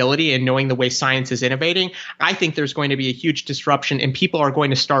knowing our ability and knowing the way science is innovating, I think there's going to be a huge disruption and people are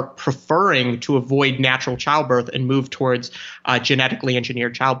going to start preferring to avoid natural childbirth and move towards genetically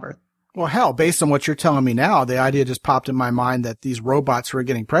engineered childbirth. Well, hell, based on what you're telling me now, the idea just popped in my mind that these robots who are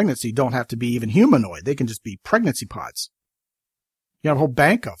getting pregnancy don't have to be even humanoid. They can just be pregnancy pods. You have a whole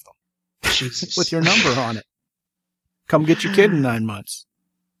bank of them with your number on it. Come get your kid in 9 months.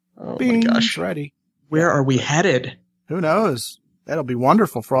 Oh Bing, my gosh. ready. Where are we headed? Who knows? That'll be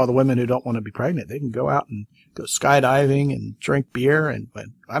wonderful for all the women who don't want to be pregnant. They can go out and go skydiving and drink beer. But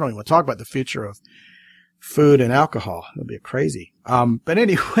I don't even want to talk about the future of food and alcohol. It'll be crazy. But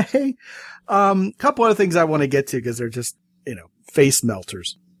anyway, couple other things I want to get to because they're just, face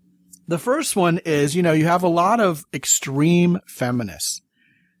melters. The first one is, you have a lot of extreme feminists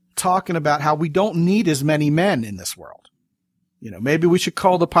talking about how we don't need as many men in this world. Maybe we should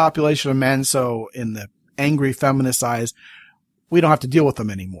cull the population of men so in the angry feminist eyes, we don't have to deal with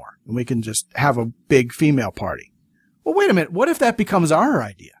them anymore. And we can just have a big female party. Well, wait a minute. What if that becomes our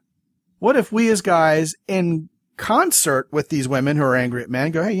idea? What if we as guys in concert with these women who are angry at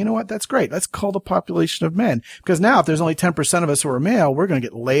men go, hey, you know what? That's great. Let's cull the population of men. Because now if there's only 10% of us who are male, we're going to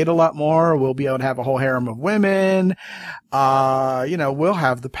get laid a lot more. We'll be able to have a whole harem of women. We'll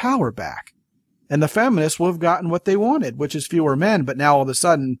have the power back. And the feminists will have gotten what they wanted, which is fewer men. But now all of a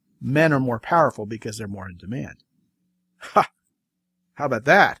sudden, men are more powerful because they're more in demand. Ha! How about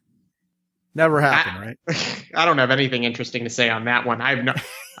that? Never happened, right? I don't have anything interesting to say on that one. I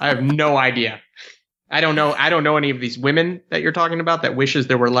have no idea. I don't know any of these women that you're talking about that wishes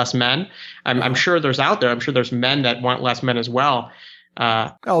there were less men. I'm sure there's out there. I'm sure there's men that want less men as well.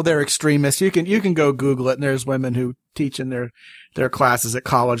 They're extremists. You can go Google it, and there's women who teach in their classes at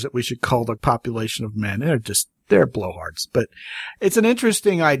college that we should cull the population of men. they're blowhards. But it's an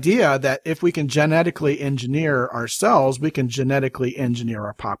interesting idea that if we can genetically engineer ourselves, we can genetically engineer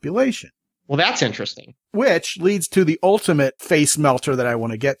our population. Well, that's interesting. Which leads to the ultimate face melter that I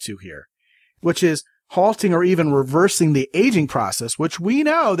want to get to here, which is halting or even reversing the aging process, which we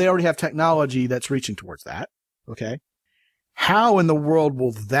know they already have technology that's reaching towards that. Okay. How in the world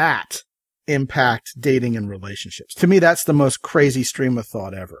will that impact dating and relationships? To me, that's the most crazy stream of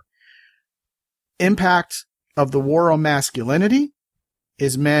thought ever. Impact of the war on masculinity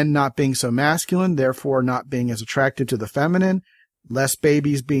is men not being so masculine, therefore not being as attracted to the feminine, less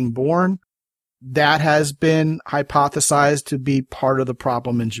babies being born. That has been hypothesized to be part of the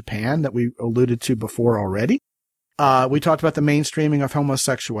problem in Japan that we alluded to before already. We talked about the mainstreaming of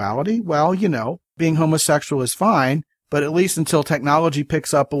homosexuality. Well, being homosexual is fine, but at least until technology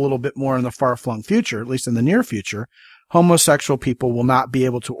picks up a little bit more in the far-flung future, at least in the near future, homosexual people will not be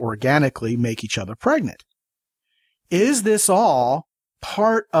able to organically make each other pregnant. Is this all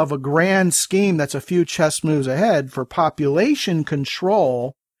part of a grand scheme that's a few chess moves ahead for population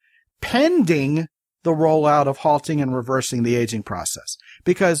control pending the rollout of halting and reversing the aging process?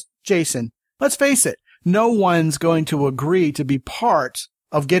 Because, Jason, let's face it, no one's going to agree to be part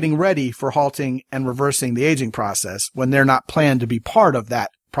of getting ready for halting and reversing the aging process when they're not planned to be part of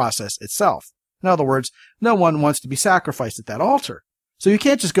that process itself. In other words, no one wants to be sacrificed at that altar. So you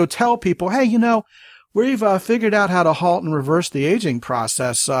can't just go tell people, hey, we've figured out how to halt and reverse the aging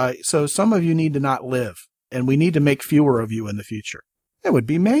process, so some of you need to not live, and we need to make fewer of you in the future. It would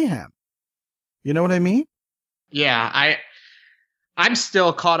be mayhem. You know what I mean? Yeah, I'm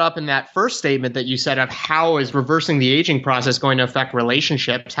still caught up in that first statement that you said of how is reversing the aging process going to affect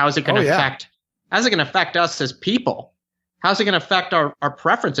relationships? How is it going to affect us as people? How's it going to affect our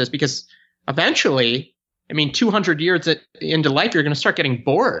preferences? Because eventually, 200 years into life, you're going to start getting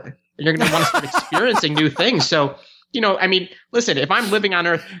bored and you're going to want to start experiencing new things. So, listen, if I'm living on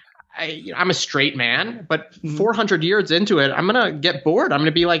Earth, I'm a straight man, but 400 years into it, I'm going to get bored. I'm going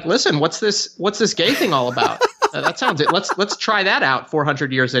to be like, listen, what's this gay thing all about? That sounds it. Let's try that out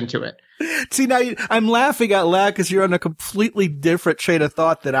 400 years into it. See, now I'm laughing out loud because you're on a completely different train of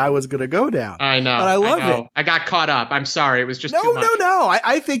thought that I was going to go down. I know. But I love it. I got caught up. I'm sorry. It was just too much. No.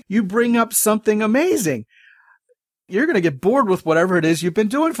 I think you bring up something amazing. You're going to get bored with whatever it is you've been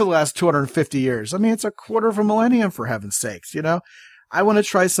doing for the last 250 years. It's a quarter of a millennium, for heaven's sakes, I want to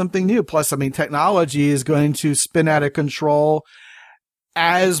try something new. Plus, technology is going to spin out of control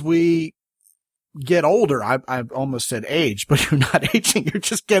as we get older. I've almost said age, but you're not aging. You're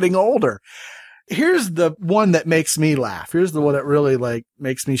just getting older. Here's the one that makes me laugh. Here's the one that really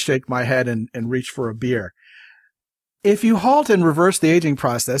makes me shake my head and reach for a beer. If you halt and reverse the aging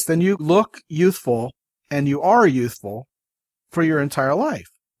process, then you look youthful and you are youthful for your entire life.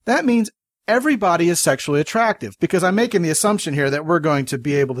 That means everybody is sexually attractive, because I'm making the assumption here that we're going to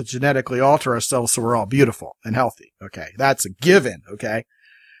be able to genetically alter ourselves so we're all beautiful and healthy. Okay. That's a given. Okay.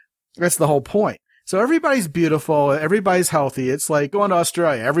 That's the whole point. So everybody's beautiful. Everybody's healthy. It's like going to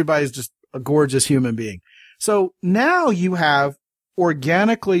Australia. Everybody's just a gorgeous human being. So now you have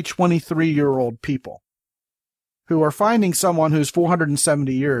organically 23-year-old people who are finding someone who's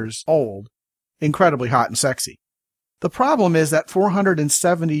 470 years old incredibly hot and sexy. The problem is that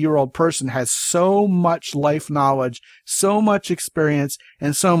 470-year-old person has so much life knowledge, so much experience,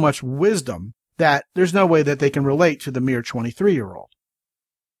 and so much wisdom that there's no way that they can relate to the mere 23-year-old.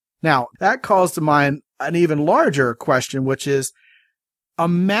 Now, that calls to mind an even larger question, which is,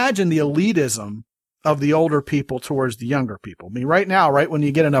 imagine the elitism of the older people towards the younger people. Right now, when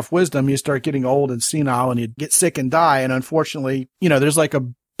you get enough wisdom, you start getting old and senile and you get sick and die. And unfortunately, there's like a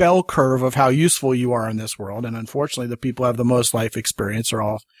bell curve of how useful you are in this world. And unfortunately, the people who have the most life experience are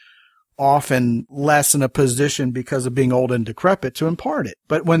all often less in a position because of being old and decrepit to impart it.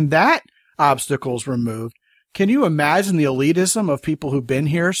 But when that obstacle is removed, can you imagine the elitism of people who've been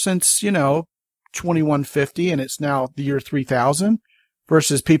here since, 2150 and it's now the year 3000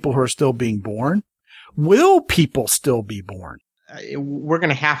 versus people who are still being born? Will people still be born? We're going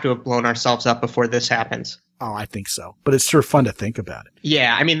to have blown ourselves up before this happens. Oh, I think so. But it's sure fun to think about it.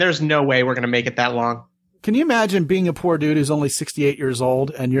 Yeah. There's no way we're going to make it that long. Can you imagine being a poor dude who's only 68 years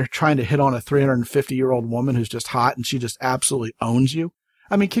old and you're trying to hit on a 350-year-old woman who's just hot and she just absolutely owns you?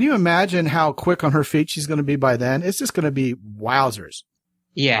 Can you imagine how quick on her feet she's going to be by then? It's just going to be wowzers.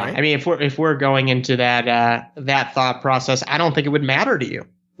 Yeah. Right? if we're going into that thought process, I don't think it would matter to you,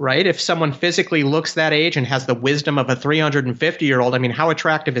 right? If someone physically looks that age and has the wisdom of a 350-year-old, how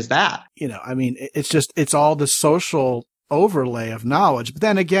attractive is that? It's all the social overlay of knowledge. But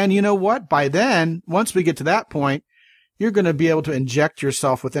then again, you know what? By then, once we get to that point, you're going to be able to inject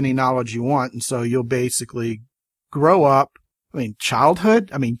yourself with any knowledge you want. And so you'll basically grow up,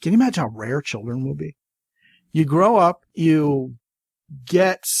 childhood, can you imagine how rare children will be? You grow up, you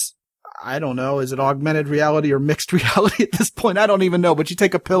get, I don't know, is it augmented reality or mixed reality at this point? I don't even know, but you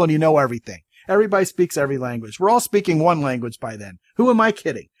take a pill and you know everything. Everybody speaks every language. We're all speaking one language by then. Who am I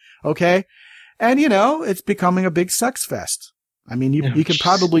kidding? Okay. And it's becoming a big sex fest. You can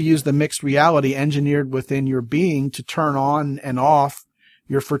probably use the mixed reality engineered within your being to turn on and off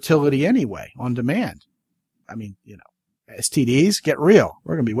your fertility anyway on demand. STDs, get real.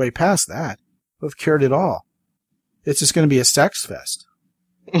 We're going to be way past that. We've cured it all. It's just going to be a sex fest.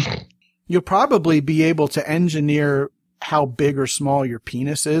 You'll probably be able to engineer how big or small your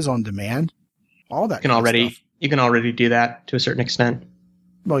penis is on demand. All that kind of stuff. You can already do that to a certain extent.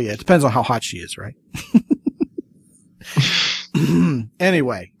 Well, yeah, it depends on how hot she is, right?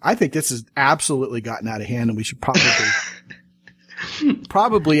 Anyway, I think this has absolutely gotten out of hand, and we should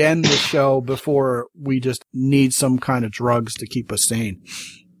probably end the show before we just need some kind of drugs to keep us sane.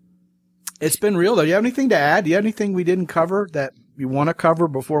 It's been real, though. Do you have anything to add? Do you have anything we didn't cover that you want to cover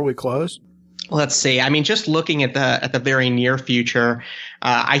before we close? Let's see. Just looking at the very near future,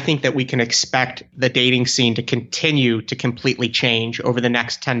 I think that we can expect the dating scene to continue to completely change over the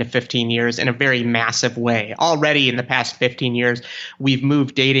next 10 to 15 years in a very massive way. Already in the past 15 years, we've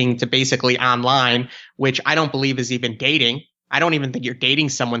moved dating to basically online, which I don't believe is even dating. I don't even think you're dating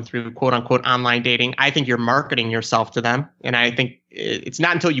someone through quote unquote online dating. I think you're marketing yourself to them. And I think it's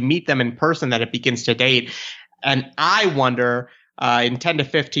not until you meet them in person that it begins to date. And I wonder, in 10 to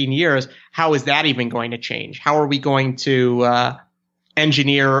 15 years, how is that even going to change? How are we going to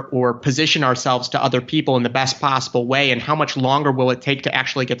engineer or position ourselves to other people in the best possible way? And how much longer will it take to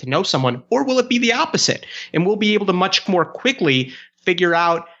actually get to know someone? Or will it be the opposite? And we'll be able to much more quickly figure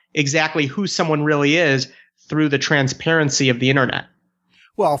out exactly who someone really is through the transparency of the internet.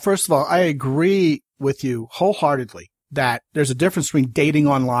 Well, first of all, I agree with you wholeheartedly that there's a difference between dating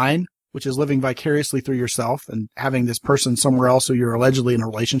online, which is living vicariously through yourself and having this person somewhere else who you're allegedly in a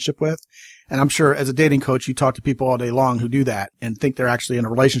relationship with. And I'm sure as a dating coach, you talk to people all day long who do that and think they're actually in a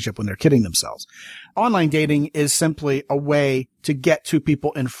relationship when they're kidding themselves. Online dating is simply a way to get two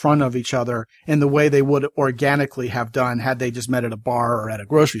people in front of each other in the way they would organically have done had they just met at a bar or at a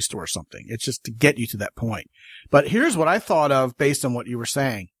grocery store or something. It's just to get you to that point. But here's what I thought of based on what you were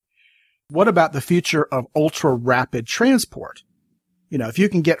saying. What about the future of ultra rapid transport? If you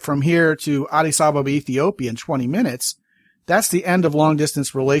can get from here to Addis Ababa, Ethiopia in 20 minutes, that's the end of long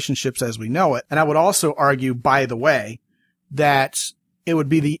distance relationships as we know it. And I would also argue, by the way, that it would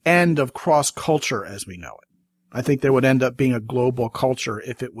be the end of cross culture as we know it. I think there would end up being a global culture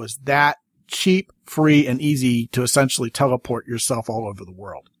if it was that cheap, free, and easy to essentially teleport yourself all over the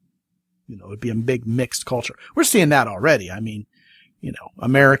world. It would be a big mixed culture. We're seeing that already.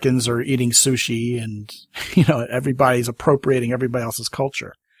 Americans are eating sushi and, everybody's appropriating everybody else's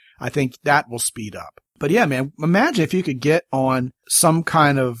culture. I think that will speed up. But yeah, man, imagine if you could get on some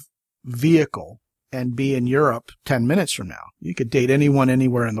kind of vehicle and be in Europe 10 minutes from now. You could date anyone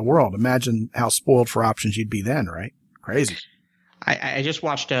anywhere in the world. Imagine how spoiled for options you'd be then, right? Crazy. I just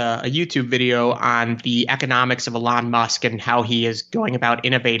watched a YouTube video on the economics of Elon Musk and how he is going about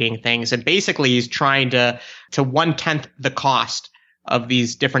innovating things. And basically he's trying to 1/10 the cost of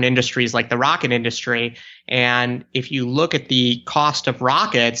these different industries like the rocket industry. And if you look at the cost of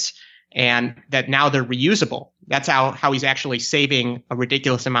rockets and that now they're reusable, that's how he's actually saving a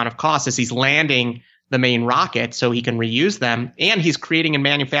ridiculous amount of cost as he's landing the main rocket so he can reuse them. And he's creating and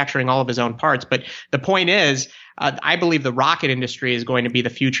manufacturing all of his own parts. But the point is, I believe the rocket industry is going to be the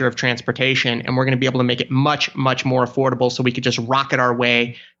future of transportation, and we're going to be able to make it much, much more affordable so we could just rocket our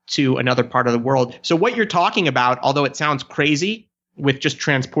way to another part of the world. So what you're talking about, although it sounds crazy with just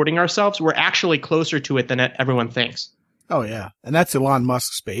transporting ourselves, we're actually closer to it than everyone thinks. Oh, yeah. And that's Elon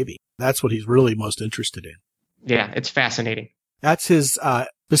Musk's baby. That's what he's really most interested in. Yeah, it's fascinating. That's his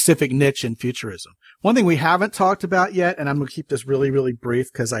specific niche in futurism. One thing we haven't talked about yet, and I'm going to keep this really, really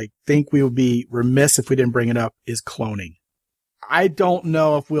brief because I think we would be remiss if we didn't bring it up, is cloning. I don't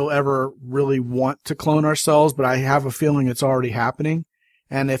know if we'll ever really want to clone ourselves, but I have a feeling it's already happening.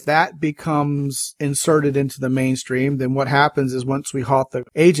 And if that becomes inserted into the mainstream, then what happens is once we halt the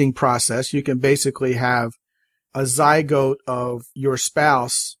aging process, you can basically have a zygote of your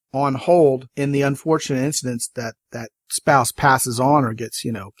spouse on hold in the unfortunate incidents that that spouse passes on or gets,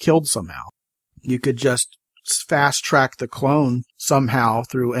 killed somehow. You could just fast track the clone somehow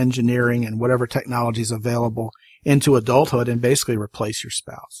through engineering and whatever technology is available into adulthood and basically replace your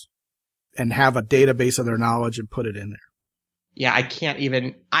spouse and have a database of their knowledge and put it in there. Yeah, I can't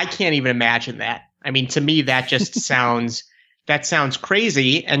even imagine that. I mean, to me, that just sounds that sounds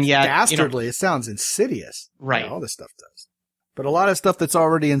crazy, and yet dastardly. It sounds insidious. Right. All this stuff does. But a lot of stuff that's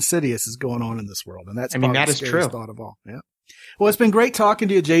already insidious is going on in this world, and that's probably that the is scariest true. thought of all. Yeah. Well, it's been great talking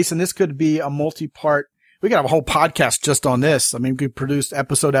to you, Jason. This could be a multi-part. We could have a whole podcast just on this. I mean, we produced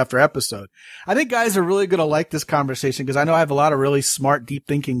episode after episode. I think guys are really going to like this conversation because I know I have a lot of really smart, deep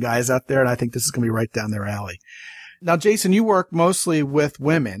thinking guys out there, and I think this is going to be right down their alley. Now, Jason, you work mostly with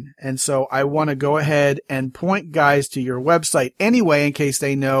women, and so I want to go ahead and point guys to your website anyway, in case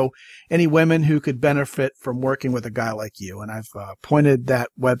they know any women who could benefit from working with a guy like you. And I've pointed that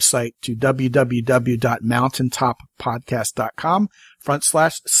website to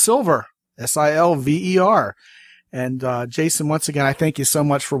www.mountaintoppodcast.com/silver, SILVER. And Jason, once again, I thank you so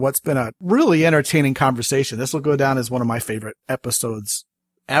much for what's been a really entertaining conversation. This will go down as one of my favorite episodes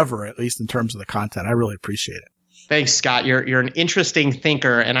ever, at least in terms of the content. I really appreciate it. Thanks, Scott. You're an interesting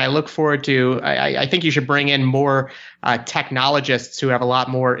thinker, and I look forward to. I think you should bring in more technologists who have a lot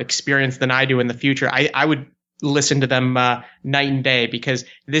more experience than I do in the future. I would listen to them night and day because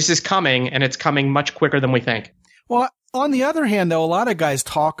this is coming, and it's coming much quicker than we think. Well, on the other hand, though, a lot of guys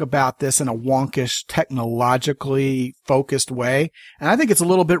talk about this in a wonkish, technologically focused way, and I think it's a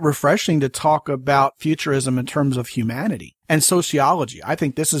little bit refreshing to talk about futurism in terms of humanity and sociology. I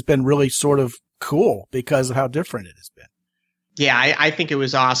think this has been really sort of cool because of how different it has been. Yeah, I think it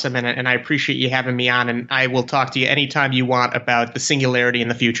was awesome, and I appreciate you having me on, and I will talk to you anytime you want about the singularity in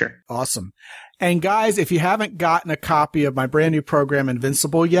the future. Awesome. And guys, if you haven't gotten a copy of my brand new program,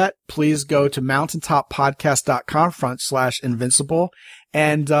 Invincible, yet, please go to mountaintoppodcast.com/invincible.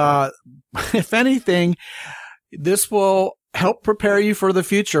 And if anything, this will help prepare you for the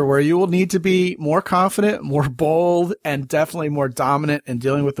future where you will need to be more confident, more bold, and definitely more dominant in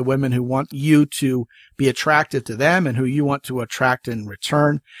dealing with the women who want you to be attractive to them and who you want to attract in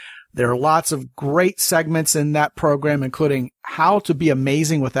return. There are lots of great segments in that program, including how to be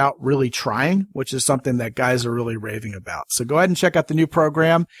amazing without really trying, which is something that guys are really raving about. So go ahead and check out the new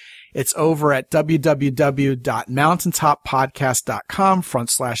program. It's over at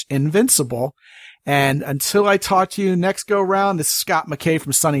www.mountaintoppodcast.com/invincible. And until I talk to you next go round, this is Scott McKay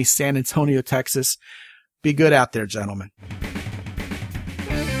from sunny San Antonio, Texas. Be good out there, gentlemen.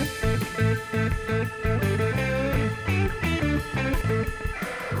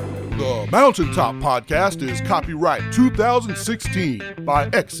 The Mountaintop Podcast is copyright 2016 by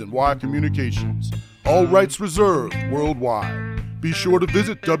X&Y Communications. All rights reserved worldwide. Be sure to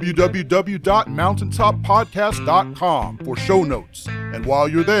visit www.mountaintoppodcast.com for show notes. And while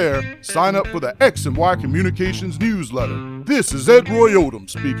you're there, sign up for the X&Y Communications newsletter. This is Ed Roy Odom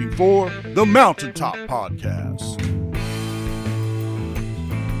speaking for the Mountaintop Podcast.